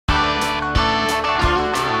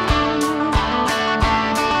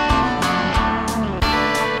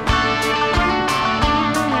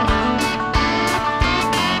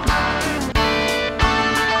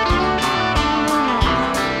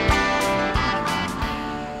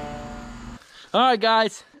All right,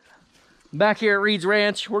 guys. Back here at Reed's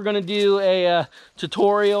Ranch, we're gonna do a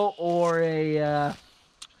tutorial or a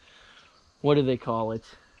what do they call it?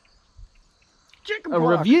 Chicken a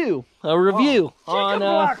plucker. review on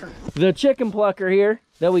the chicken plucker here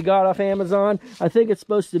that we got off Amazon. I think it's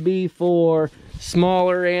supposed to be for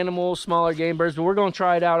smaller animals, smaller game birds, but we're gonna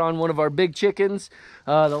try it out on one of our big chickens.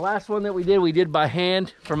 The last one that we did by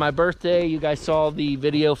hand for my birthday. You guys saw the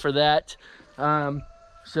video for that.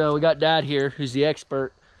 So we got Dad here, who's the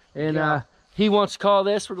expert, and he wants to call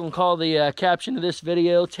this, we're gonna call the caption of this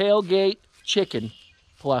video, Tailgate Chicken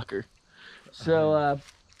Plucker. So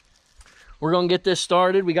we're gonna get this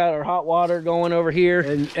started. We got our hot water going over here.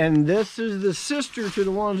 And this is the sister to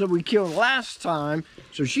the ones that we killed last time.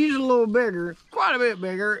 So she's a little bigger, quite a bit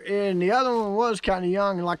bigger. And the other one was kind of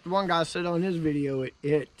young. And like the one guy said on his video,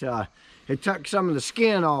 it took some of the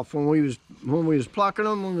skin off when we was plucking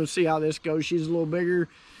them. We'll see how this goes. She's a little bigger.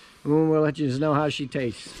 And we'll let you know how she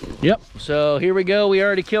tastes. Yep, so here we go. We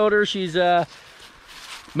already killed her. She's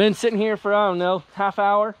been sitting here for, I don't know, half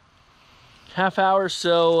hour.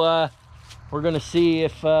 So we're gonna see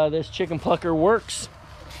if this chicken plucker works.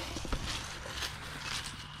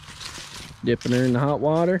 Dipping her in the hot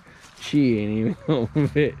water. She ain't even gonna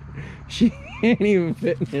fit. She ain't even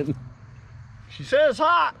fitting in. She says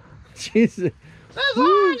hot. She's hot,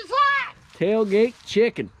 it's hot. Tailgate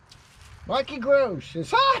chicken. Mikey Gross,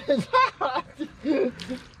 it's hot, it's hot.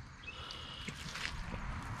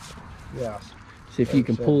 Yes. See if you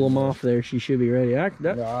can pull them off there. She should be ready.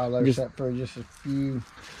 I'll let her set for just a few.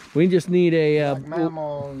 We just need a like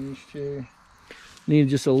Mama used to. Need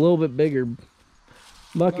just a little bit bigger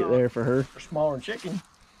bucket there for her. A smaller chicken.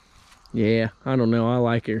 Yeah, I don't know. I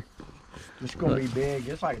like her. It's gonna be big.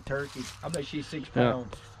 It's like a turkey. I bet she's 6 pounds.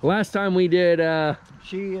 Yeah. Last time we did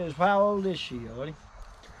she is, how old is she, Odie?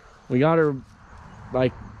 We got her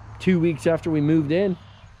like 2 weeks after we moved in.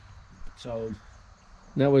 So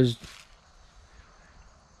that was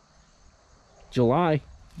July,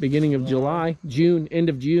 beginning of July, June, end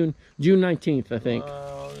of June, June 19th, I think.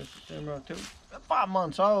 5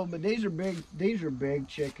 months old, but these are big. These are big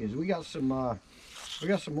chickens. We got some more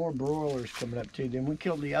broilers coming up too. Then we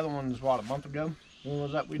killed the other ones what, a month ago? When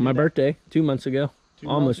was that? My birthday, 2 months ago.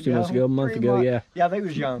 Almost 2 months ago, a month ago, yeah. Yeah, they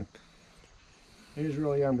was young. He was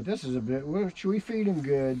really young, but this is a bit. We feed them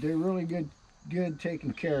good. They're really good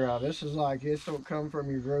taken care of. This is like, this don't come from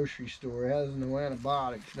your grocery store. It has no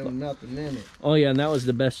antibiotics, no nothing in it. Oh yeah, and that was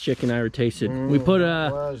the best chicken I ever tasted. We put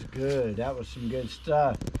that was good. That was some good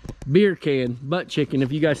stuff. Beer can butt chicken.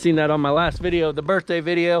 If you guys seen that on my last video, the birthday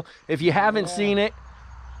video, if you haven't seen it,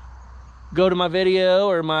 go to my video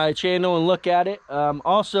or my channel and look at it.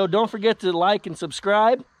 Also, don't forget to like and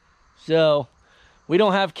subscribe. So we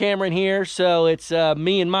don't have Cameron here, so it's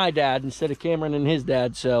me and my dad instead of Cameron and his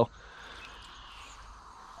dad. So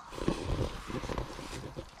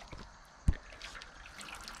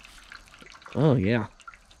oh yeah,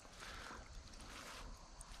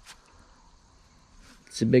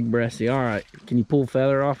 it's a big breasty. All right, can you pull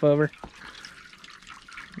feather off of her?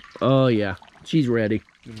 Oh yeah, she's ready.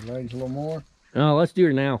 Legs a little more. Oh, let's do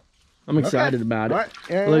her now. I'm excited about it. Right.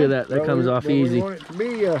 Look at that. That comes off easy. We want it to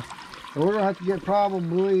be, we're gonna have to get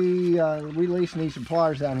probably. We at least need some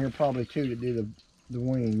pliers down here probably too to do the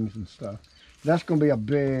wings and stuff. That's gonna be a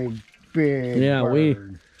big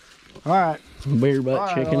bird. All right. Some beer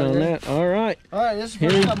butt chicken on that. All right. All right. This is the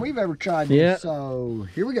first time we've ever tried this. Yeah. So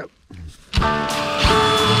here we go.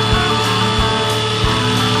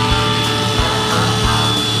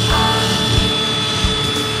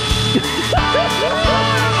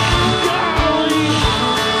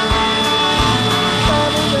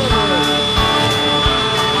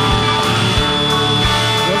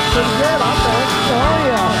 Looks pretty good, I think. Oh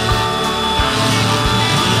yeah.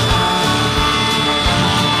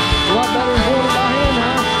 A lot better than doing it by hand,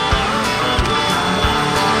 huh?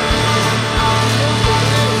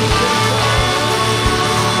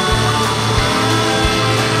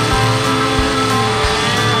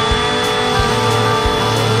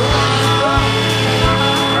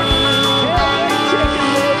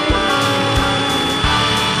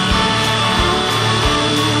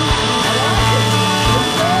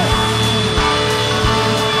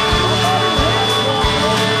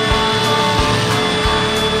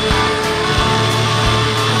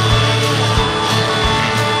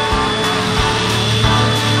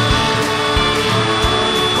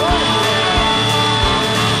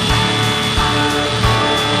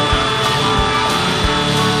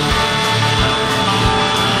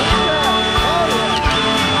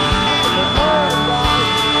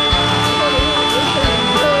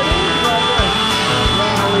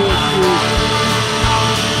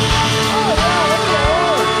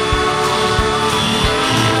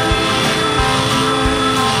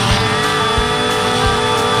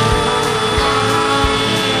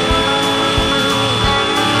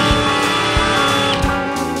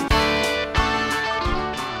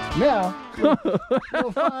 Now,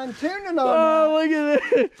 we'll fine tuning on Oh, look at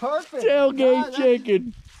that. Perfect. Tailgate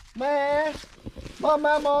chicken. Man, my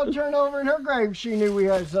mama turned over in her grave. She knew we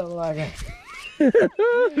had something like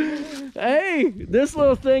that. Hey, this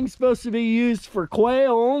little thing's supposed to be used for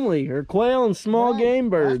quail only, or quail and small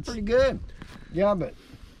game birds. That's pretty good. Yeah, but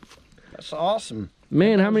that's awesome.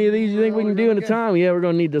 Man, how many of these do you think we can do in a time? Yeah, we're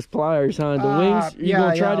gonna need those pliers, huh? The wings. You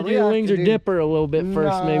gonna try to do the wings or dip her a little bit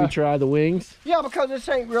first? Maybe try the wings. Yeah, because this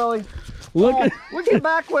ain't really. Look at. We'll get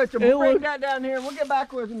back with them. We'll bring that down here. We'll get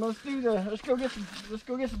back with them. Let's go get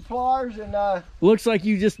some pliers and. Looks like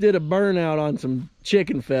you just did a burnout on some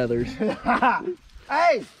chicken feathers. Hey,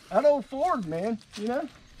 that old Ford, man. You know.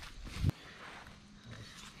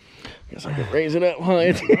 Guess I can raise it up, huh?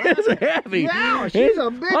 It's heavy. Yeah, she's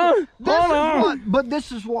a big. But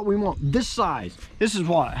this is what we want. This size. This is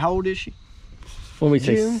what? How old is she? When we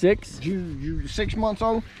say 6? 6 months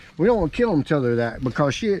old. We don't want to kill them till they're that,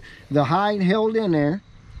 because the hide held in there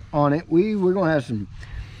on it. We're gonna have some.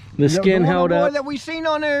 The skin held up. The boy that we seen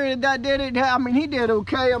on there that did it. I mean, he did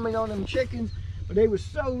okay. I mean, on them chickens, but they was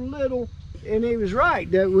so little. And he was right.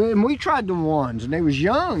 When we tried the ones, and they was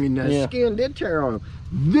young, and the skin did tear on them.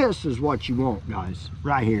 This is what you want, guys,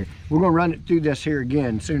 right here. We're gonna run it through this here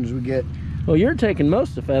again as soon as we get. Well, you're taking most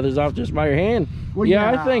of the feathers off just by your hand. Well,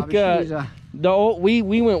 yeah, I think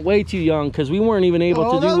we went way too young, because we weren't even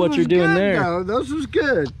able to do what you're doing there. No, those was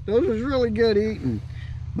good. Those was really good eating.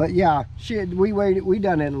 But yeah, we waited. We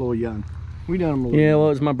done it a little young. We done them a little. Yeah, young. well,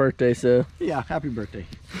 it was my birthday, so. Yeah, happy birthday.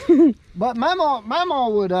 But Mama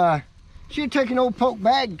would she'd take an old poke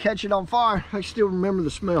bag and catch it on fire. I still remember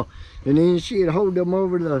the smell. And then she'd hold them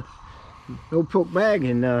over the old poke bag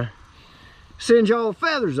and singe all the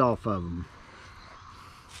feathers off of them.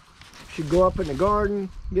 She'd go up in the garden,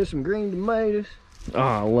 get some green tomatoes. Oh,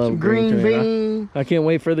 I love some green beans. I can't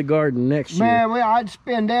wait for the garden next year. Man, I'd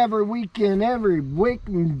spend every weekend, every week,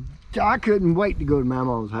 and I couldn't wait to go to my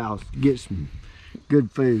mom's house to get some good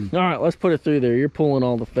food. All right, let's put it through there. You're pulling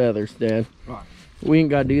all the feathers, Dad. All right. We ain't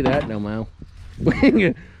got to do that no more.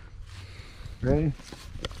 Ready?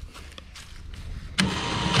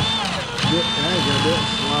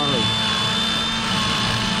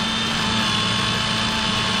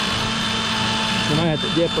 I might have to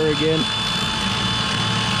dip her again.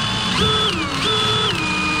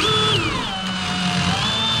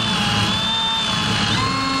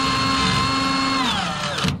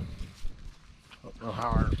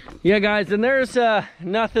 Yeah, guys, and there's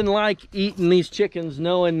nothing like eating these chickens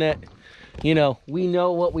knowing that, you know, we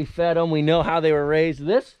know what we fed them, we know how they were raised.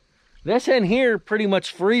 This hen here pretty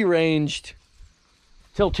much free ranged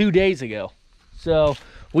till 2 days ago, so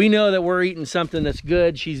we know that we're eating something that's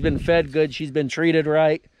good. She's been fed good, she's been treated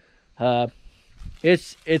right.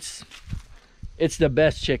 It's the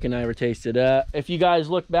best chicken I ever tasted. If you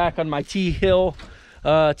guys look back on my T Hill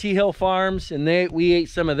Farms, and we ate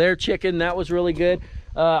some of their chicken, that was really good.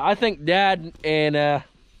 I think Dad and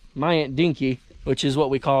my Aunt Dinky, which is what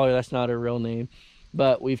we call her, that's not her real name,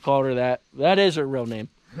 but we've called her that. That is her real name.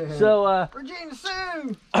 So Regina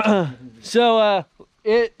Sue. So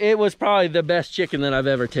it was probably the best chicken that I've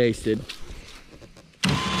ever tasted.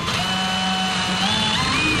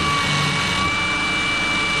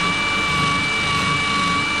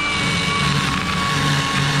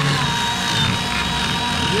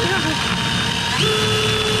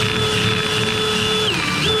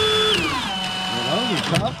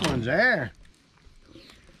 Tough ones there.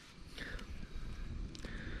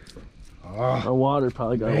 Oh, Our water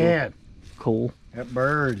probably got cool. That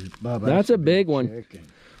bird, Bubba. That's a big one. Chicken.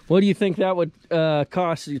 What do you think that would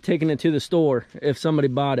cost you taking it to the store if somebody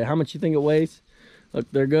bought it? How much you think it weighs?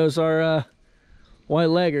 Look, there goes our white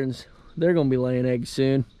leghorns. They're gonna be laying eggs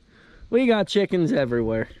soon. We got chickens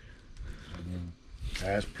everywhere.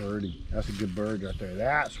 That's pretty. That's a good bird right there.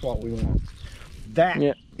 That's what we want.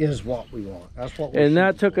 That is what we want. That's what we're And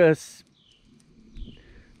that took us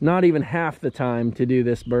not even half the time to do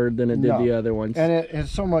this bird than it did the other ones. And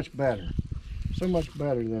it's so much better. So much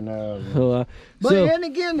better than the other ones. But then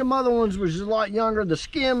again, the mother ones was a lot younger. The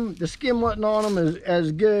skin wasn't on them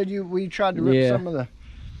as good. We tried to rip some of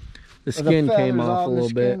the skin came off a little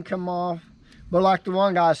bit. The skin come off. But like the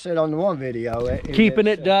one guy said on the one video, keeping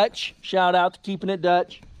it Dutch. Shout out to Keeping It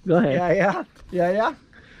Dutch. Go ahead. Yeah.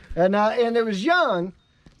 And it was young,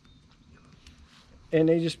 and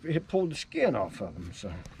they just pulled the skin off of them.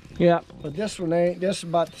 So yeah. But this one ain't. This is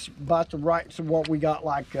about the right. So what we got,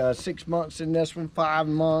 like 6 months in this one, 5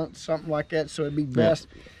 months, something like that. So it'd be best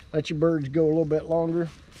let your birds go a little bit longer.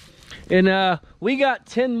 And we got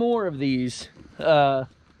 10 more of these. What are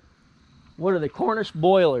they? Cornish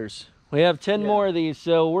boilers. We have 10 more of these.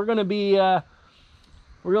 So we're gonna be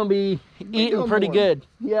we're gonna be eating pretty good.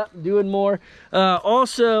 Yep, doing more.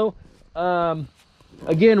 Also,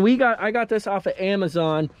 again, I got this off of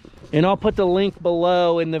Amazon, and I'll put the link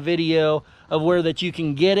below in the video of where that you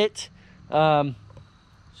can get it.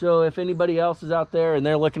 So if anybody else is out there and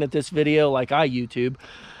they're looking at this video like I YouTube,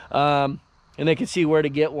 and they can see where to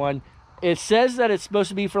get one. It says that it's supposed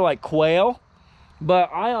to be for like quail,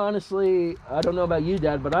 but I honestly, I don't know about you,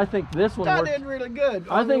 Dad, but I think this one that did really good.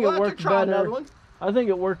 I think it worked better. I think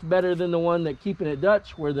it worked better than the one that Keeping It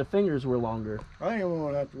Dutch, where the fingers were longer. I think I'm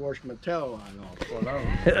gonna have to wash my tail line off.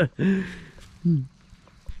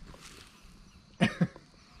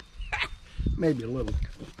 Maybe a little.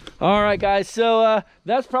 All right, guys. So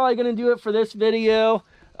that's probably gonna do it for this video.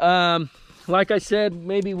 Like I said,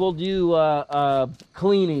 maybe we'll do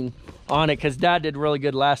cleaning on it because Dad did really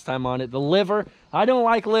good last time on it. The liver, I don't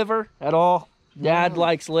like liver at all. Dad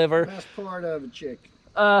likes liver. Best part of a chicken.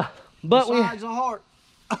 But besides the heart.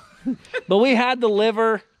 But we had the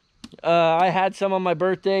liver. I had some on my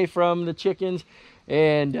birthday from the chickens,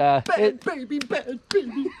 and bad baby.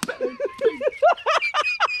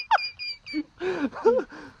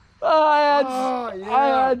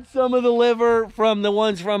 I had some of the liver from the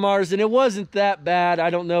ones from ours, and it wasn't that bad. I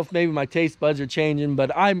don't know if maybe my taste buds are changing,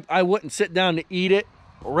 but I wouldn't sit down to eat it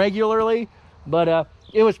regularly, but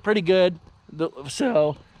it was pretty good.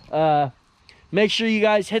 So make sure you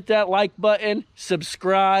guys hit that like button,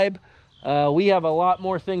 subscribe. We have a lot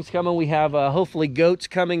more things coming. We have hopefully goats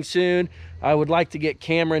coming soon. I would like to get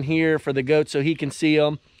Cameron here for the goats so he can see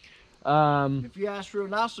them. If you ask real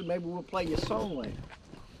nicely, maybe we'll play your song later.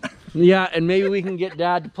 Yeah, and maybe we can get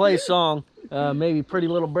Dad to play a song. Maybe Pretty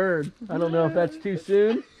Little Bird. I don't know if that's too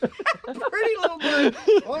soon. Pretty Little Bird.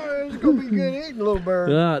 Oh, it's going to be good eating, Little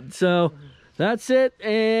Bird. So that's it.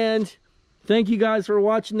 And thank you guys for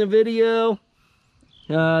watching the video.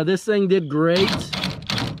 This thing did great.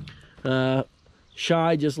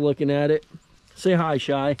 Shy just looking at it. Say hi,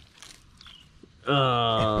 Shy.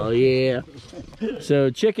 Oh, yeah. So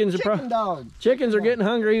chickens are getting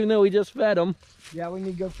hungry even though we just fed them. Yeah, we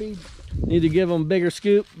need to go feed. Need to give them a bigger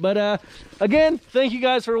scoop. But again, thank you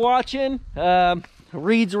guys for watching.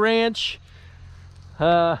 Reed's Ranch. It's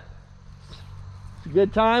a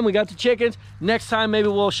good time. We got the chickens. Next time, maybe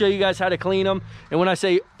we'll show you guys how to clean them. And when I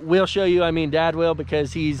say we'll show you, I mean Dad will,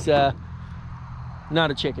 because he's not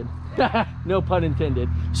a chicken. No pun intended.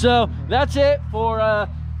 So that's it for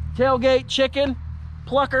tailgate chicken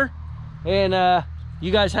plucker. And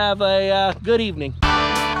you guys have a good evening.